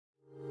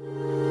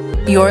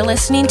You're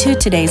listening to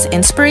today's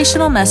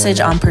inspirational message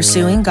on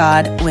pursuing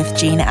God with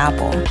Gene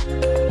Apple.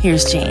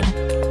 Here's Gene.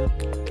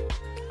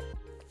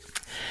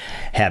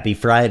 Happy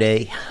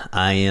Friday.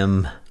 I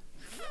am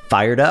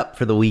fired up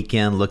for the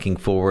weekend. Looking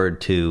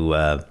forward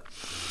to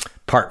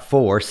part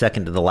 4,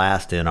 second to the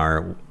last in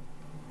our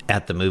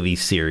At the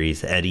Movies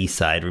series at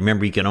Eastside.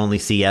 Remember, you can only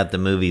see At the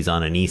Movies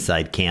on an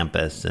Eastside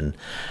campus. And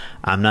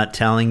I'm not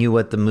telling you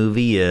what the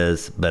movie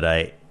is, but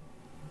I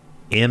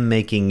am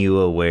making you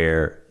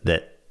aware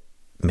that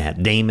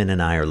Matt Damon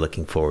and I are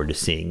looking forward to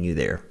seeing you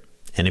there.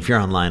 And if you're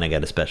online, I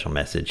got a special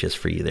message just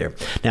for you there.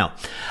 Now,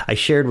 I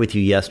shared with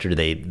you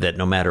yesterday that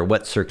no matter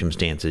what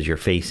circumstances you're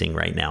facing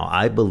right now,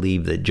 I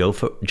believe that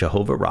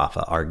Jehovah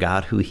Rapha, our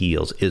God who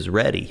heals, is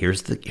ready.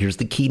 Here's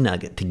the key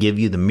nugget: to give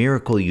you the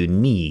miracle you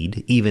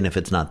need, even if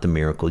it's not the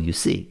miracle you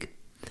seek.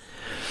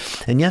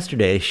 And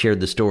yesterday I shared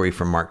the story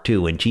from Mark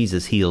 2 when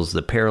Jesus heals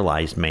the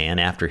paralyzed man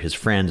after his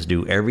friends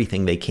do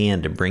everything they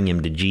can to bring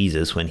him to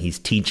Jesus when he's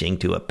teaching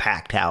to a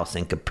packed house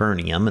in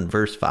Capernaum. And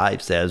verse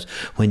 5 says,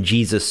 when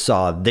Jesus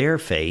saw their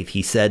faith,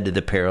 he said to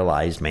the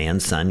paralyzed man,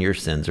 "Son, your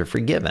sins are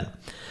forgiven."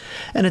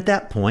 And at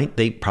that point,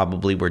 they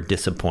probably were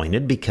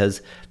disappointed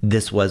because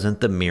this wasn't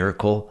the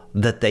miracle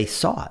that they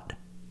sought.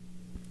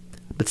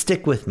 But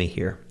stick with me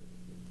here.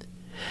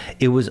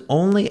 It was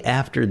only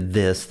after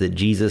this that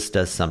Jesus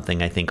does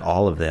something I think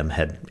all of them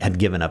had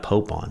given up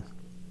hope on.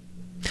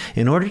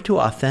 In order to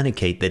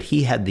authenticate that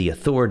he had the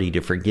authority to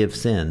forgive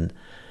sin,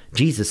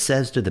 Jesus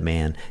says to the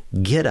man,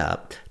 "Get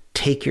up,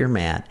 take your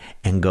mat,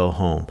 and go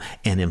home."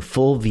 And in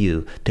full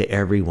view to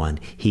everyone,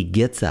 he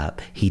gets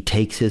up, he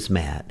takes his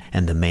mat,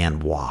 and the man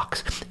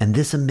walks. And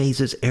this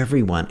amazes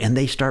everyone, and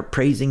they start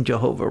praising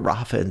Jehovah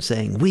Rapha and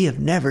saying, "We have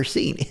never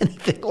seen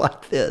anything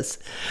like this."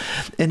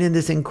 And in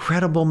this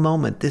incredible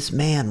moment, this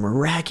man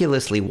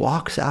miraculously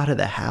walks out of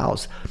the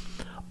house,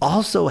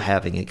 also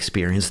having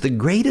experienced the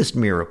greatest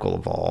miracle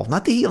of all,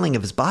 not the healing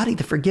of his body,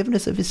 the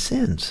forgiveness of his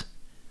sins.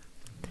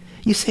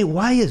 You say,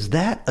 why is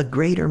that a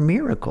greater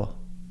miracle?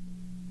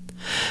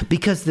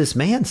 Because this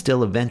man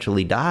still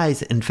eventually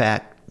dies. In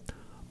fact,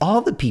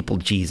 all the people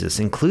Jesus,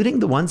 including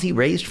the ones he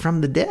raised from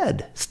the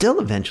dead,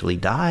 still eventually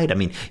died. I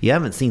mean, you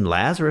haven't seen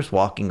Lazarus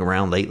walking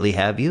around lately,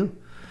 have you?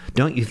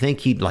 Don't you think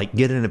he'd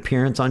get an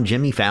appearance on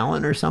Jimmy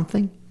Fallon or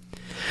something?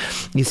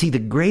 You see, the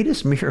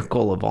greatest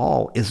miracle of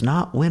all is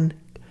not when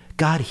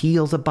God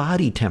heals a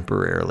body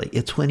temporarily.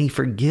 It's when he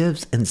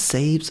forgives and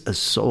saves a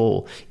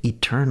soul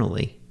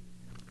eternally.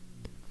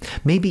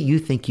 Maybe you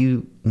think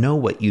you know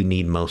what you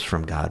need most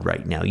from God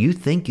right now. You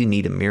think you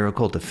need a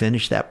miracle to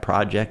finish that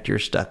project you're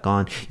stuck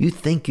on. You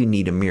think you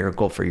need a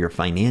miracle for your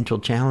financial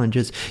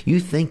challenges. You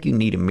think you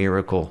need a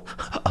miracle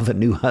of a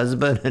new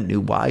husband, a new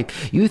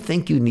wife. You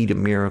think you need a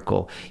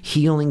miracle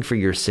healing for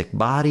your sick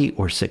body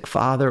or sick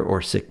father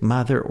or sick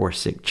mother or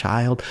sick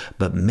child.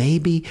 But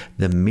maybe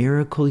the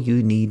miracle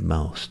you need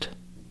most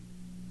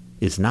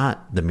is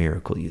not the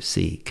miracle you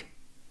seek.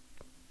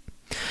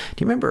 Do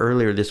you remember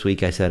earlier this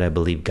week I said I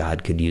believe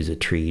God could use a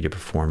tree to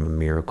perform a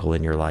miracle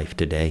in your life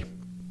today?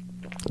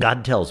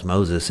 God tells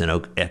Moses in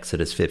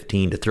Exodus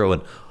 15 to throw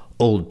an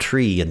old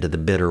tree into the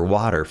bitter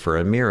water for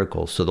a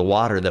miracle so the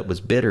water that was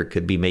bitter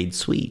could be made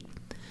sweet.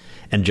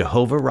 And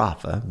Jehovah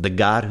Rapha, the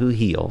God who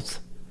heals,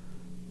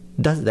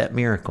 does that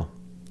miracle.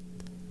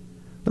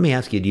 Let me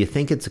ask you, do you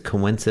think it's a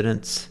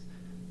coincidence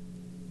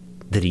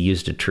that he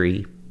used a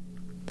tree?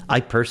 I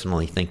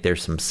personally think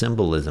there's some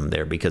symbolism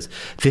there because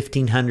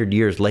 1,500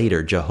 years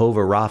later,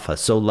 Jehovah Rapha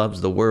so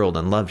loves the world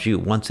and loves you.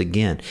 Once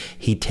again,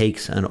 he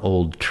takes an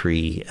old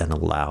tree and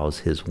allows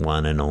his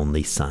one and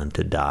only son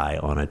to die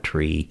on a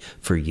tree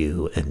for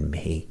you and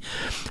me.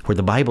 Where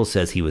the Bible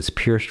says he was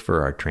pierced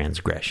for our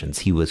transgressions,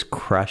 he was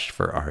crushed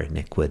for our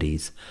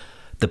iniquities.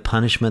 The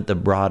punishment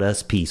that brought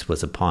us peace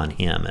was upon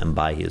him, and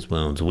by his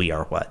wounds we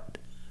are what?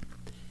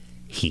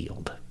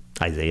 Healed.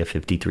 Isaiah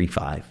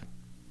 53:5.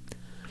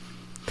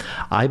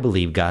 I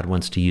believe God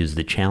wants to use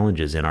the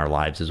challenges in our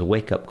lives as a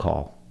wake-up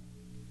call.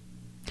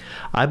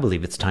 I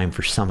believe it's time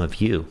for some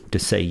of you to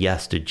say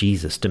yes to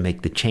Jesus, to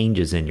make the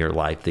changes in your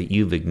life that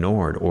you've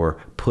ignored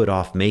or put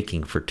off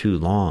making for too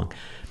long,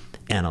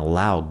 and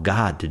allow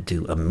God to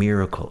do a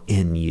miracle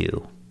in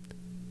you.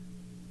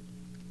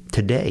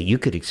 Today, you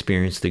could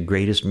experience the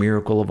greatest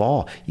miracle of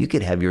all. You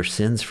could have your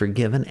sins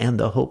forgiven and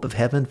the hope of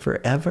heaven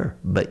forever,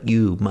 but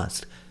you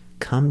must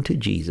come to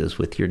Jesus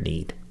with your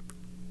need.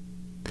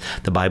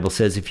 The Bible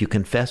says if you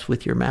confess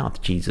with your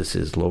mouth Jesus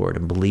is Lord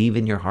and believe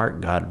in your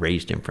heart God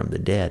raised him from the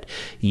dead,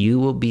 you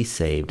will be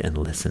saved. And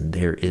listen,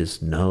 there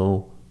is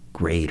no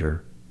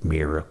greater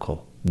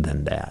miracle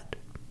than that.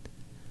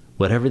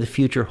 Whatever the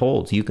future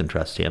holds, you can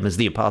trust him. As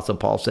the Apostle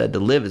Paul said, to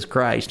live is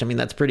Christ. I mean,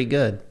 that's pretty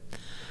good.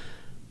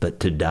 But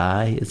to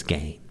die is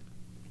gain.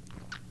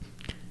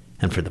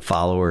 And for the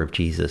follower of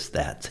Jesus,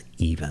 that's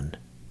even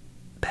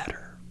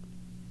better.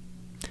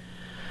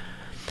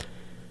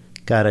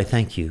 God, I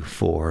thank you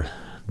for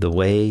the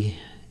way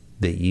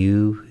that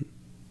you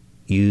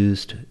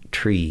used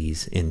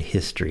trees in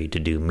history to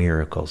do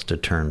miracles, to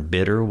turn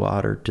bitter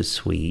water to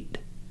sweet,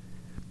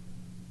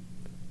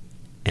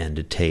 and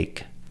to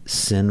take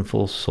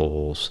sinful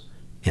souls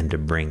and to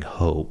bring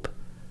hope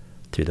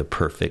through the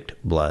perfect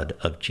blood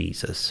of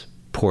Jesus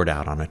poured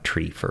out on a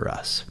tree for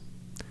us.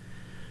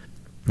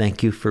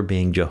 Thank you for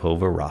being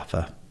Jehovah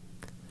Rapha,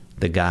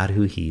 the God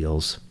who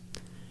heals,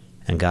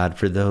 and God,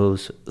 for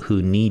those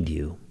who need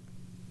you,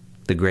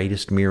 the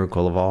greatest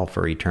miracle of all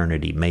for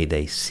eternity, may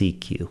they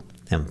seek you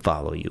and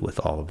follow you with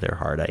all of their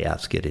heart. I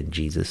ask it in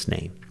Jesus'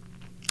 name.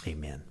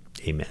 Amen.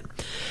 Amen.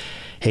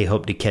 Hey,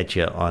 hope to catch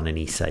you on an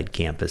Eastside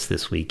campus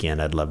this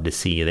weekend. I'd love to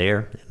see you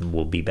there, and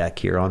we'll be back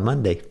here on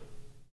Monday.